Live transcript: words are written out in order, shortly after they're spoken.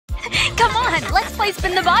Come on, let's play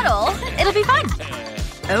spin the bottle. It'll be fun.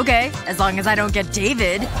 Okay, as long as I don't get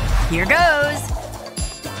David. Here goes.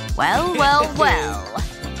 Well, well, well.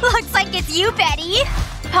 Looks like it's you, Betty.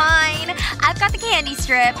 Fine. I've got the candy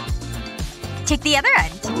strip. Take the other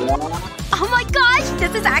end. Oh my gosh,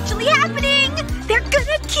 this is actually happening! They're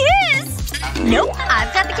gonna kiss! Nope,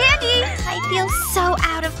 I've got the candy. I feel so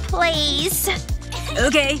out of place.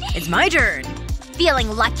 Okay, it's my turn.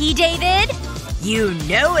 Feeling lucky, David? You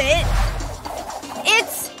know it.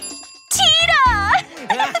 It's… Tina!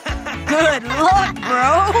 Good luck,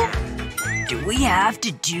 bro. Do we have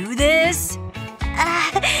to do this?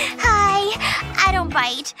 Hi. I don't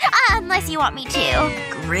bite. Unless you want me to.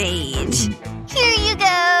 Great. Here you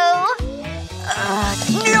go.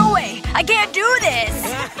 No way! I can't do this!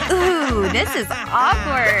 Ooh, this is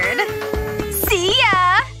awkward. See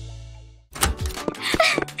ya!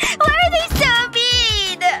 Why are they so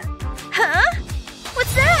mean? Huh?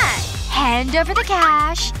 What's that? Hand over the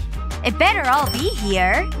cash. It better all be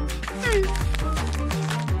here.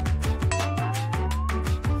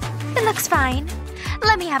 It looks fine.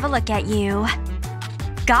 Let me have a look at you.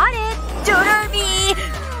 Got it! Don't hurt me!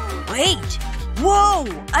 Wait. Whoa!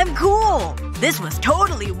 I'm cool! This was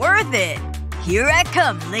totally worth it! Here I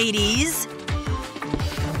come, ladies!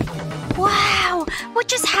 Wow! What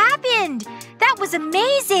just happened? That was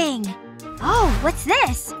amazing! Oh, what's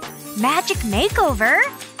this? Magic makeover?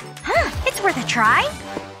 Huh, it's worth a try.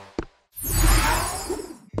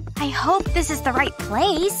 I hope this is the right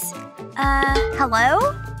place.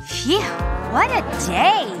 Hello? Phew, what a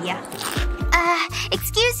day.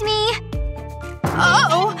 Excuse me.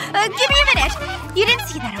 Uh-oh. Give me a minute. You didn't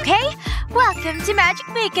see that, okay? Welcome to Magic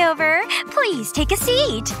Makeover. Please take a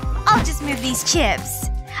seat. I'll just move these chips.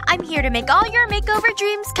 I'm here to make all your makeover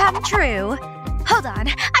dreams come true. Hold on.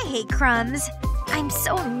 I hate crumbs. I'm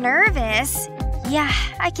so nervous. Yeah,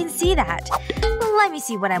 I can see that. Let me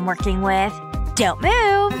see what I'm working with. Don't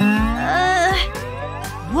move.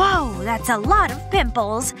 Whoa, that's a lot of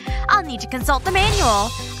pimples. I'll need to consult the manual.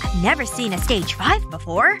 I've never seen a stage 5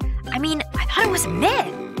 before. I mean, I thought it was a myth.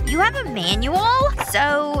 You have a manual?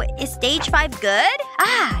 So, is stage 5 good?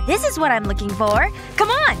 Ah, this is what I'm looking for. Come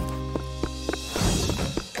on.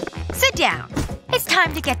 Sit down. It's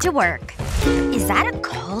time to get to work. Is that a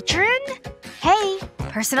cauldron? Hey,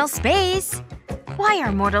 personal space. Why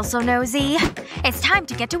are mortals so nosy? It's time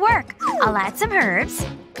to get to work. I'll add some herbs.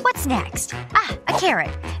 What's next? Ah, a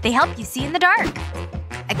carrot. They help you see in the dark.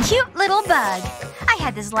 A cute little bug. I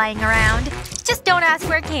had this lying around. Just don't ask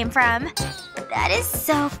where it came from. That is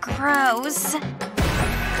so gross.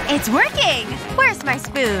 It's working! Where's my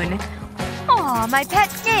spoon? Aw, my pet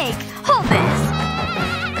snake. Hold this.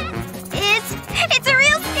 It's a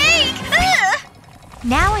real snake! Ugh!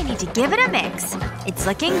 Now I need to give it a mix. It's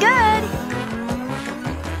looking good.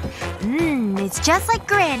 It's just like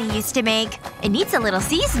Granny used to make. It needs a little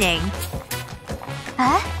seasoning.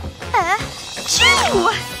 Chew!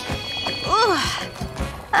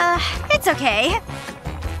 It's okay.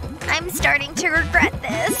 I'm starting to regret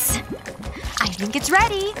this. I think it's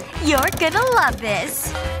ready. You're gonna love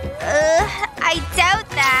this. I doubt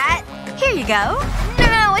that. Here you go.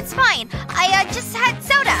 No, it's fine. I just had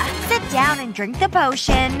soda. Sit down and drink the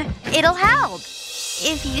potion. It'll help.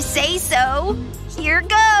 If you say so. Here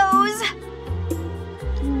goes.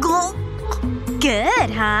 Good,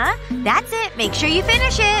 huh? That's it. Make sure you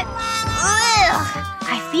finish it. Ugh.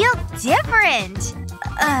 I feel different.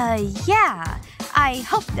 Yeah. I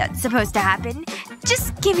hope that's supposed to happen.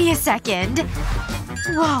 Just give me a second.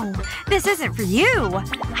 Whoa. This isn't for you.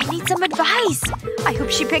 I need some advice. I hope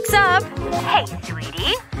she picks up. Hey,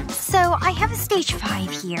 sweetie. So, I have a stage 5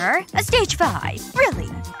 here. A stage 5? Really?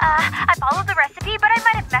 I followed the recipe, but I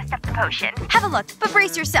might have messed up the potion. Have a look, but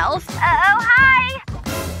brace yourself. Oh, hi!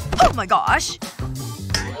 Oh my gosh.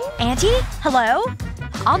 Auntie? Hello?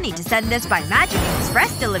 I'll need to send this by Magic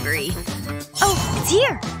Express delivery. Oh, it's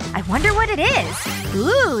here. I wonder what it is.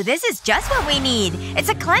 Ooh, this is just what we need. It's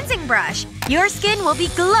a cleansing brush. Your skin will be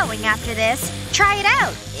glowing after this. Try it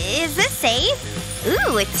out. Is this safe?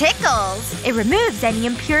 Ooh, it tickles. It removes any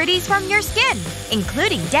impurities from your skin,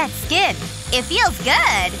 including dead skin. It feels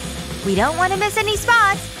good. We don't want to miss any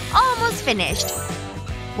spots. Almost finished.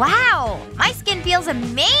 Wow! My skin feels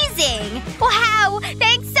amazing! Wow!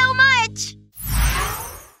 Thanks so much!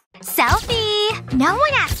 Selfie! No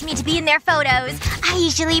one asked me to be in their photos. I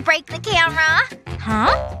usually break the camera. Huh?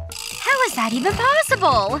 How is that even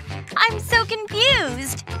possible? I'm so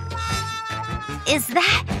confused. Is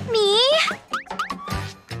that me?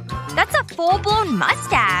 That's a full-blown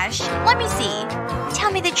mustache. Let me see.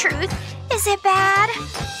 Tell me the truth. Is it bad?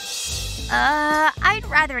 I'd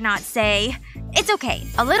rather not say. It's okay.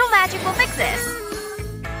 A little magic will fix this.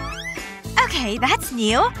 Okay, that's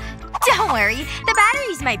new. Don't worry. The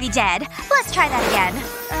batteries might be dead. Let's try that again.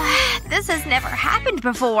 This has never happened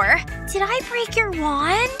before. Did I break your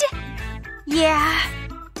wand? Yeah.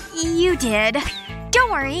 You did.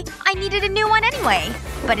 Don't worry. I needed a new one anyway.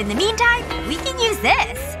 But in the meantime, we can use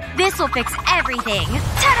this. This will fix everything.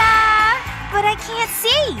 Ta-da! But I can't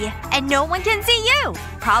see. And no one can see you.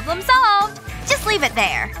 Problem solved. Just leave it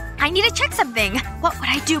there. I need to check something. What would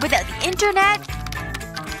I do without the internet?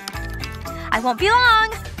 I won't be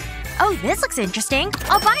long. Oh, this looks interesting.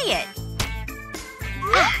 I'll buy it.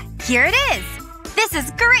 Here it is. This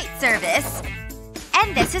is great service.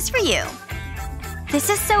 And this is for you. This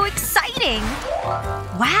is so exciting.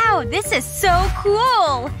 Wow, this is so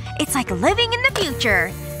cool. It's like living in the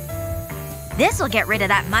future. This will get rid of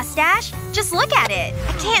that mustache. Just look at it.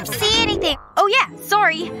 I can't see anything. Oh yeah,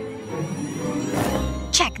 sorry.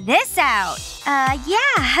 Check this out.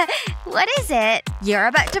 Yeah. What is it? You're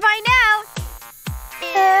about to find out.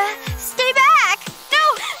 Stay back! No!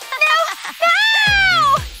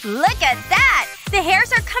 Look at that! The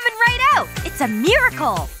hairs are coming right out! It's a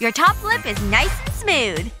miracle! Your top lip is nice and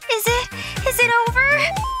smooth. Is it over?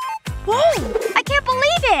 Whoa! I can't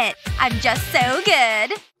believe it! I'm just so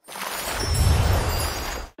good.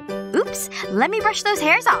 Oops. Let me brush those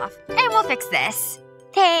hairs off. And we'll fix this.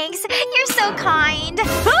 Thanks. You're so kind.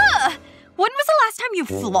 Ugh! When was the last time you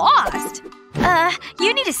flossed?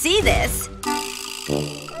 You need to see this.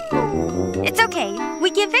 It's okay.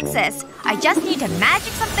 We can fix this. I just need to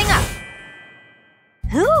magic something up.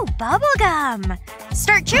 Ooh, bubblegum.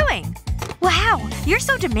 Start chewing. Wow, you're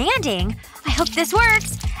so demanding. I hope this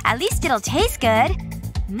works. At least it'll taste good.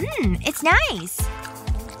 It's nice.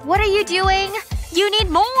 What are you doing? You need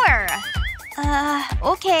more.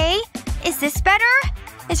 Okay. Is this better?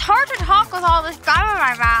 It's hard to talk with all this gum in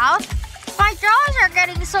my mouth. My jaws are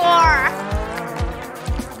getting sore.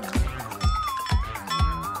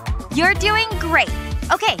 You're doing great.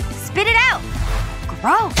 Okay, spit it out.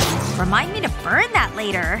 Gross. Remind me to burn that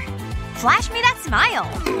later. Flash me that smile.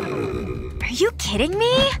 Are you kidding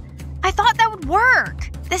me? I thought that would work.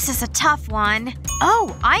 This is a tough one.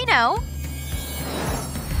 Oh, I know.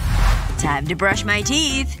 Time to brush my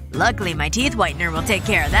teeth. Luckily my teeth whitener will take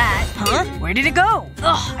care of that. Huh? Where did it go?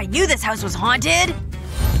 Ugh, I knew this house was haunted.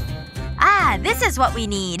 Ah, this is what we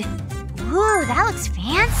need. Ooh, that looks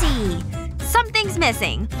fancy. Something's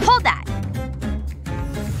missing. Hold that.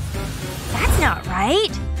 That's not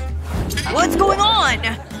right. What's going on?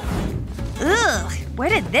 Ugh. Where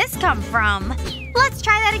did this come from? Let's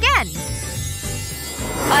try that again.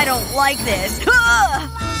 I don't like this.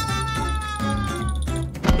 Ugh!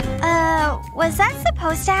 Was that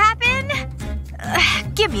supposed to happen?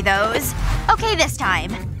 Give me those. Okay, this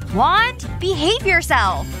time. Wand, behave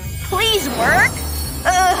yourself. Please work.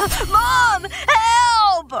 Mom!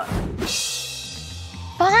 Help!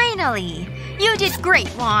 Finally. You did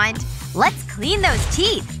great, Wand. Let's clean those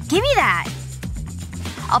teeth. Give me that.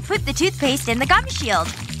 I'll put the toothpaste in the gum shield.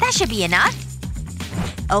 That should be enough.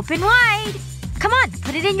 Open wide. Come on,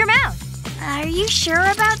 put it in your mouth. Are you sure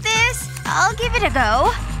about this? I'll give it a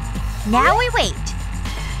go. Now we wait.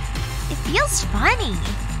 It feels funny.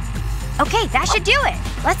 Okay, that should do it.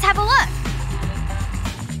 Let's have a look.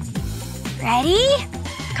 Ready?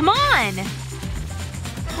 Come on.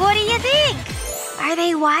 What do you think? Are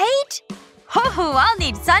they white? Oh, I'll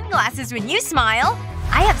need sunglasses when you smile.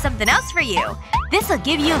 I have something else for you. This'll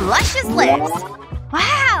give you luscious lips.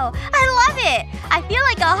 Wow! I love it! I feel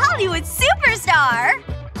like a Hollywood superstar!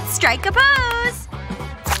 Strike a pose!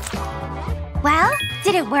 Well,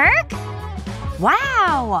 did it work?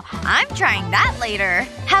 Wow! I'm trying that later.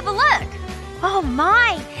 Have a look. Oh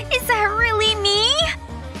my! Is that really me?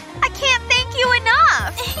 I can't thank you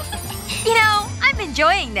enough! You know, I'm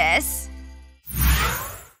enjoying this.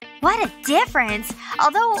 What a difference.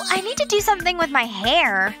 Although, I need to do something with my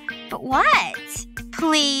hair. But what?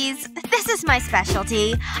 Please. This is my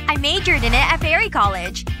specialty. I majored in it at Fairy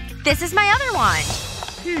College. This is my other wand.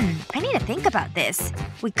 I need to think about this.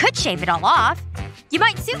 We could shave it all off. You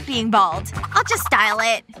might suit being bald. I'll just style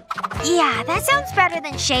it. Yeah, that sounds better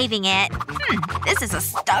than shaving it. This is a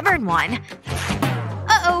stubborn one.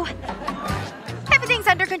 Uh-oh. Everything's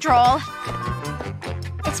under control.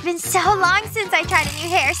 It's been so long since I tried a new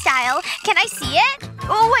hairstyle. Can I see it?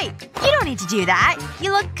 Oh, wait. You don't need to do that.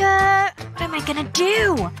 You look, what am I gonna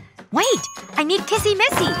do? Wait. I need Kissy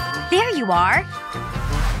Missy. There you are.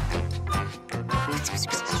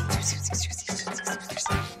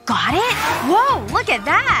 Got it? Whoa, look at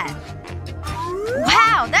that.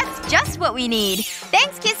 Wow, that's just what we need.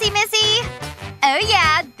 Thanks, Kissy Missy. Oh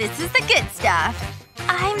yeah, this is the good stuff.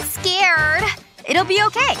 I'm scared. It'll be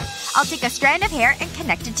okay. I'll take a strand of hair and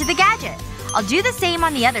connect it to the gadget. I'll do the same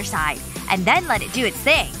on the other side. And then let it do its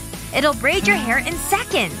thing. It'll braid your hair in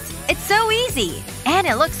seconds. It's so easy. And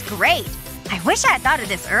it looks great. I wish I had thought of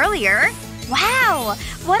this earlier. Wow!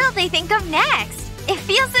 What'll they think of next? It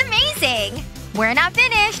feels amazing! We're not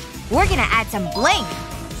finished. We're gonna add some bling.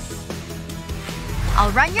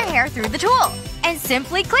 I'll run your hair through the tool. And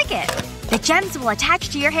simply click it. The gems will attach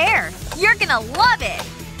to your hair. You're gonna love it!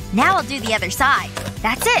 Now I'll do the other side.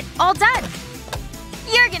 That's it. All done.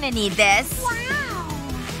 You're gonna need this. Wow!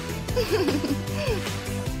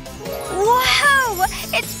 Whoa!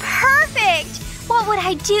 It's perfect! What would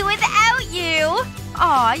I do without you?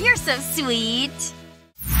 Aw, you're so sweet.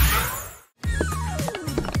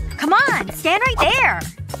 Come on, stand right there.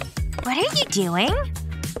 What are you doing?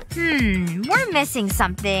 We're missing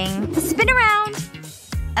something. Spin around.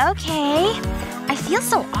 Okay. I feel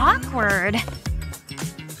so awkward.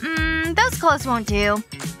 Those clothes won't do.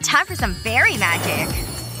 Time for some fairy magic.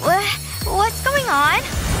 What's going on?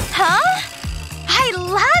 Huh? I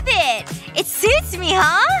love it! It suits me,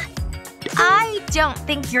 huh? I don't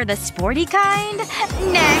think you're the sporty kind.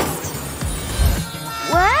 Next.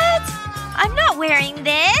 What? I'm not wearing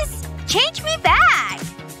this. Change me back.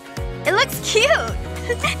 It looks cute.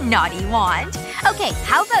 Naughty wand. Okay,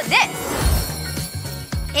 how about this?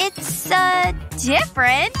 It's,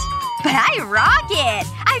 different. But I rock it!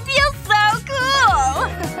 I feel so cool!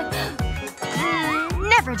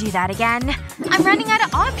 Never do that again. I'm running out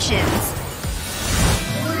of options.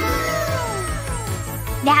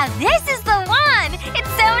 Now this is the one! It's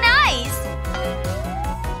so nice!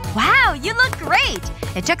 Wow, you look great!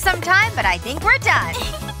 It took some time, but I think we're done.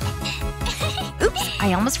 Oops,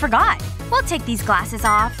 I almost forgot. We'll take these glasses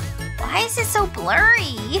off. Why is it so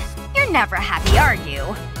blurry? You're never happy, are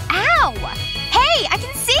you? Ow! Hey, I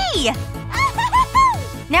can see!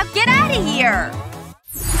 Now get out of here!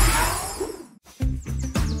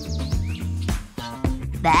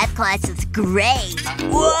 That class is great.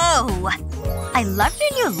 Whoa! I love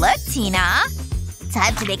your new look, Tina.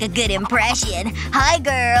 Time to make a good impression. Hi,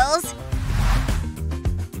 girls.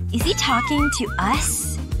 Is he talking to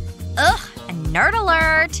us? Ugh, a nerd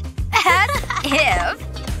alert. As if.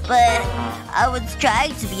 But I was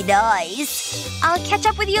trying to be nice. I'll catch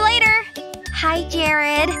up with you later. Hi,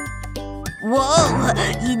 Jared. Whoa!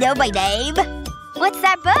 You know my name? What's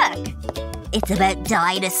that book? It's about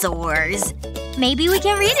dinosaurs. Maybe we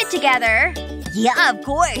can read it together. Yeah, of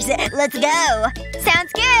course. Let's go.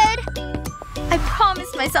 Sounds good. I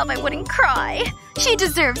promised myself I wouldn't cry. She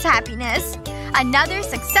deserves happiness. Another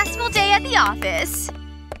successful day at the office.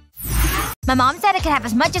 My mom said I could have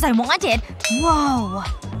as much as I wanted. Whoa.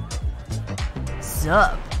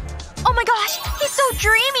 Sup? Oh my gosh! He's so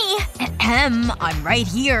dreamy! I'm right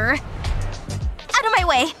here. Out of my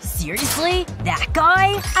way! Seriously? That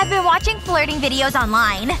guy? I've been watching flirting videos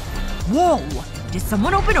online. Whoa. Did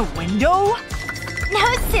someone open a window?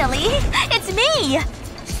 No, silly. It's me!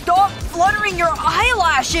 Stop fluttering your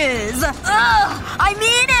eyelashes! Ugh! I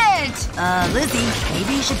mean it! Lizzie,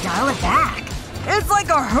 maybe you should dial it back. It's like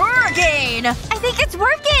a hurricane! I think it's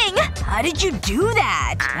working! How did you do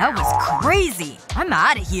that? That was crazy. I'm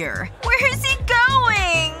out of here. Where is he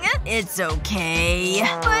going? It's okay.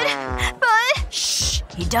 But… Shh.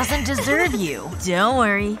 He doesn't deserve you. Don't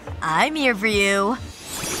worry. I'm here for you.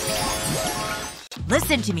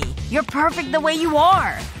 Listen to me. You're perfect the way you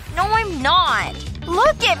are. No, I'm not.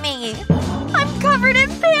 Look at me! I'm covered in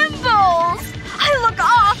pimples! I look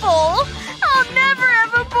awful! I'll never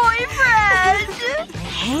have a boyfriend! I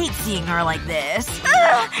hate seeing her like this.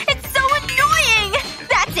 Ugh, it's so annoying!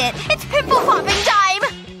 That's it! It's pimple popping time!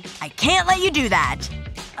 I can't let you do that.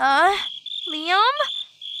 Liam?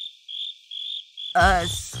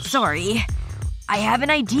 Sorry. I have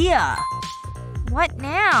an idea. What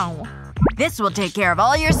now? This will take care of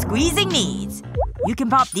all your squeezing needs. You can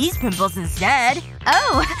pop these pimples instead.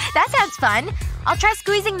 Oh, that sounds fun. I'll try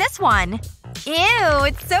squeezing this one. Ew,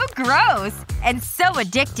 it's so gross. And so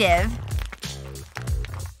addictive.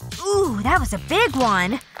 Ooh, that was a big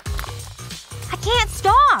one. I can't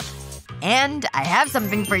stop. And I have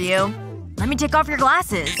something for you. Let me take off your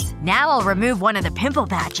glasses. Now I'll remove one of the pimple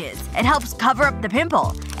patches. It helps cover up the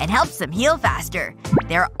pimple and helps them heal faster.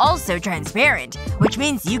 They're also transparent, which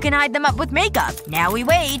means you can hide them up with makeup. Now we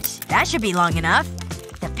wait. That should be long enough.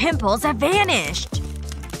 The pimples have vanished.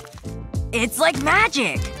 It's like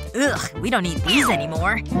magic. Ugh, we don't need these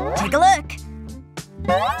anymore. Take a look.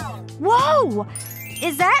 Whoa!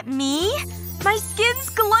 Is that me? My skin's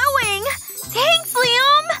glowing! Thanks,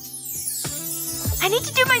 Liam! I need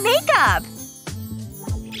to do my makeup.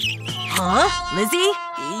 Huh? Lizzie?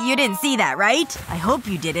 You didn't see that, right? I hope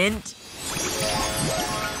you didn't.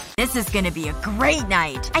 This is gonna be a great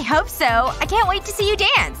night. I hope so. I can't wait to see you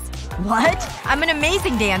dance. What? I'm an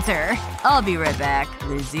amazing dancer. I'll be right back.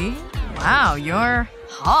 Lizzie? Wow, you're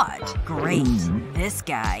hot. Great. This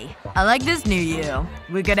guy. I like this new you.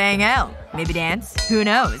 We could hang out. Maybe dance. Who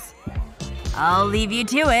knows? I'll leave you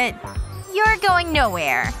to it. You're going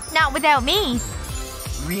nowhere. Not without me.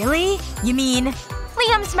 Really? You mean…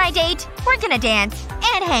 Liam's my date. We're gonna dance.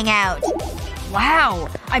 And hang out. Wow.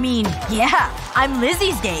 I mean, yeah. I'm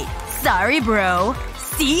Lizzie's date. Sorry, bro.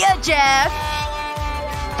 See ya, Jeff.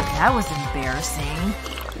 That was embarrassing.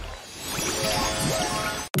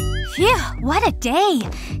 Phew, what a day.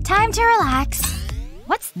 Time to relax.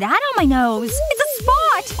 What's that on my nose? It's a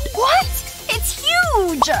spot! What? It's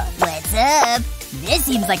huge! What's up? This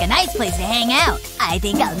seems like a nice place to hang out. I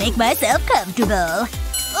think I'll make myself comfortable.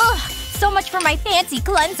 Ugh, so much for my fancy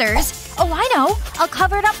cleansers. Oh, I know. I'll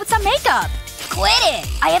cover it up with some makeup. Quit it!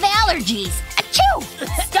 I have allergies. Achoo!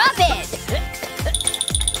 Stop it!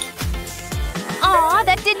 Aw,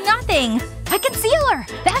 that did nothing. A concealer.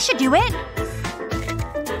 That should do it.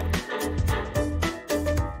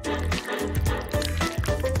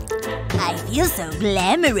 I feel so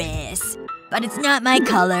glamorous. But it's not my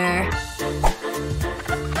color.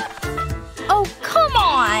 Oh, come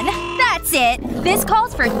on! That's it. This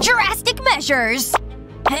calls for drastic measures.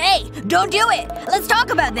 Hey! Don't do it! Let's talk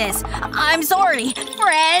about this! I'm sorry.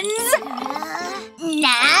 Friends?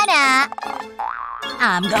 Nada.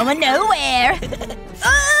 I'm going nowhere.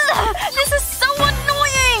 Ugh! This is so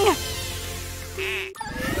annoying!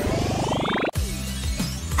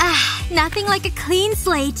 Ah, nothing like a clean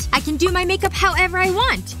slate. I can do my makeup however I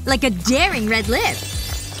want. Like a daring red lip.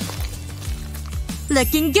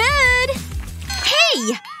 Looking good!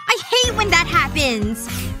 Hey! I hate when that happens!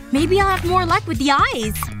 Maybe I'll have more luck with the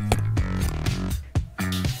eyes.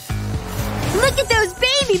 Look at those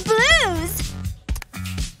baby blues!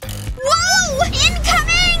 Whoa!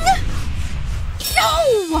 Incoming!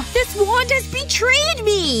 No! This wand has betrayed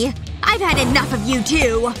me! I've had enough of you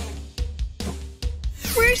two.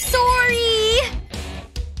 We're sorry!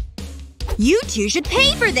 You two should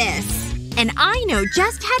pay for this. And I know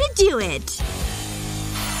just how to do it.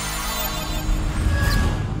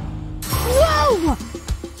 Whoa!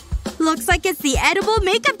 Looks like it's the edible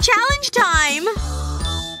makeup challenge time!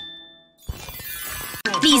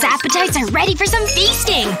 These appetites are ready for some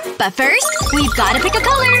feasting! But first, we've gotta pick a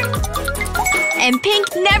color! And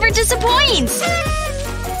pink never disappoints!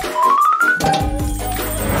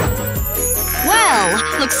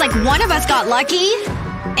 Well, looks like one of us got lucky.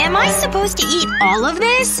 Am I supposed to eat all of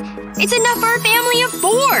this? It's enough for a family of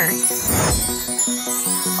 4.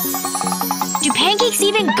 Do pancakes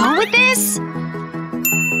even go with this?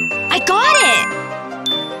 I got it!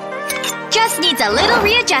 Just needs a little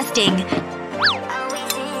readjusting.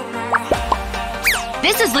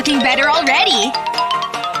 This is looking better already.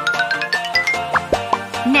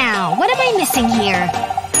 Now, what am I missing here?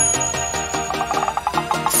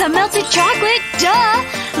 Some melted chocolate, duh!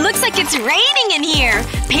 Looks like it's raining in here!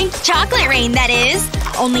 Pink chocolate rain, that is.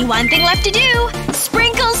 Only one thing left to do.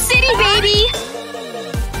 Sprinkle City, baby!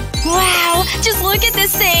 Wow, just look at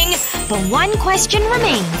this thing! But one question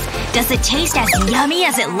remains. Does it taste as yummy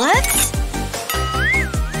as it looks?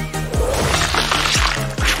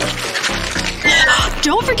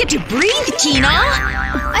 Don't forget to breathe, Tina!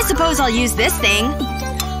 I suppose I'll use this thing.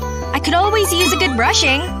 I could always use a good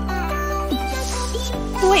brushing.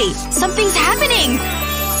 Wait, something's happening!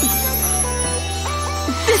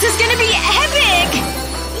 This is gonna be epic!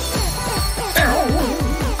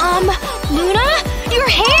 Luna? Your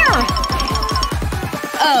hair!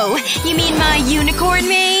 Oh, you mean my unicorn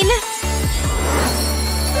mane?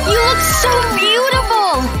 You look so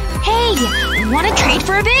beautiful! Hey, wanna trade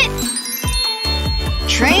for a bit?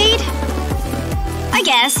 Trade? I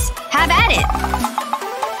guess. Have at it.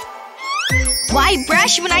 Why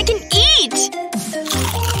brush when I can eat?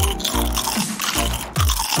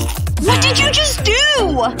 What did you just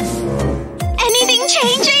do? Anything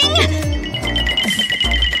changing?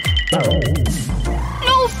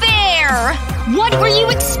 No fair! What were you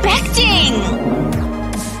expecting?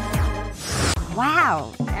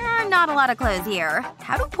 Wow. There are not a lot of clothes here.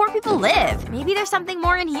 How do poor people live? Maybe there's something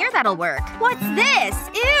more in here that'll work. What's this?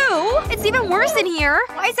 Ew! It's even worse in here.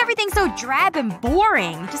 Why is everything so drab and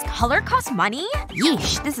boring? Does color cost money?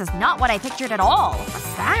 Yeesh, this is not what I pictured at all.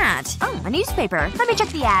 What's that? Oh, a newspaper. Let me check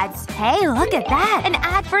the ads. Hey, look at that. An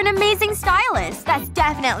ad for an amazing stylist. That's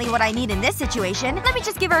definitely what I need in this situation. Let me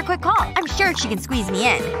just give her a quick call. I'm sure she can squeeze me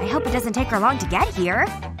in. I hope it doesn't take her long to get here.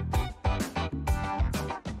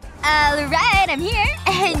 Alright, I'm here.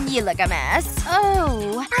 And you look a mess.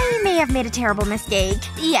 Oh, I may have made a terrible mistake.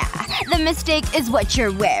 Yeah, the mistake is what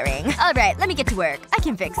you're wearing. Alright, let me get to work. I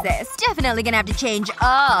can fix this. Definitely gonna have to change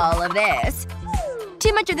all of this.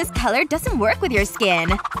 Too much of this color doesn't work with your skin.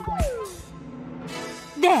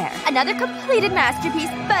 There. Another completed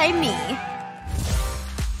masterpiece by me.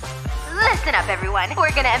 Listen up, everyone.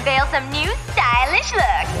 We're gonna unveil some new stylish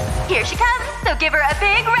looks. Here she comes, so give her a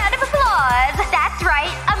big round of applause. That's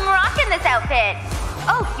right, I'm rocking this outfit.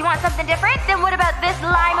 Oh, you want something different? Then what about this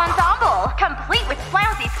lime ensemble? Complete with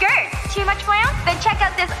flouncy skirts. Too much flounce? Then check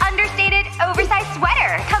out this understated, oversized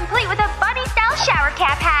sweater. Complete with a bunny-style shower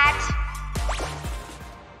cap hat.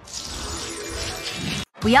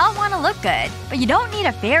 We all want to look good, but you don't need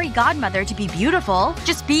a fairy godmother to be beautiful.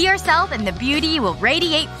 Just be yourself and the beauty will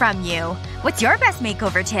radiate from you. What's your best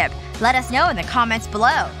makeover tip? Let us know in the comments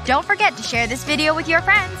below. Don't forget to share this video with your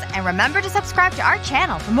friends, and remember to subscribe to our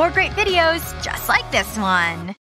channel for more great videos just like this one.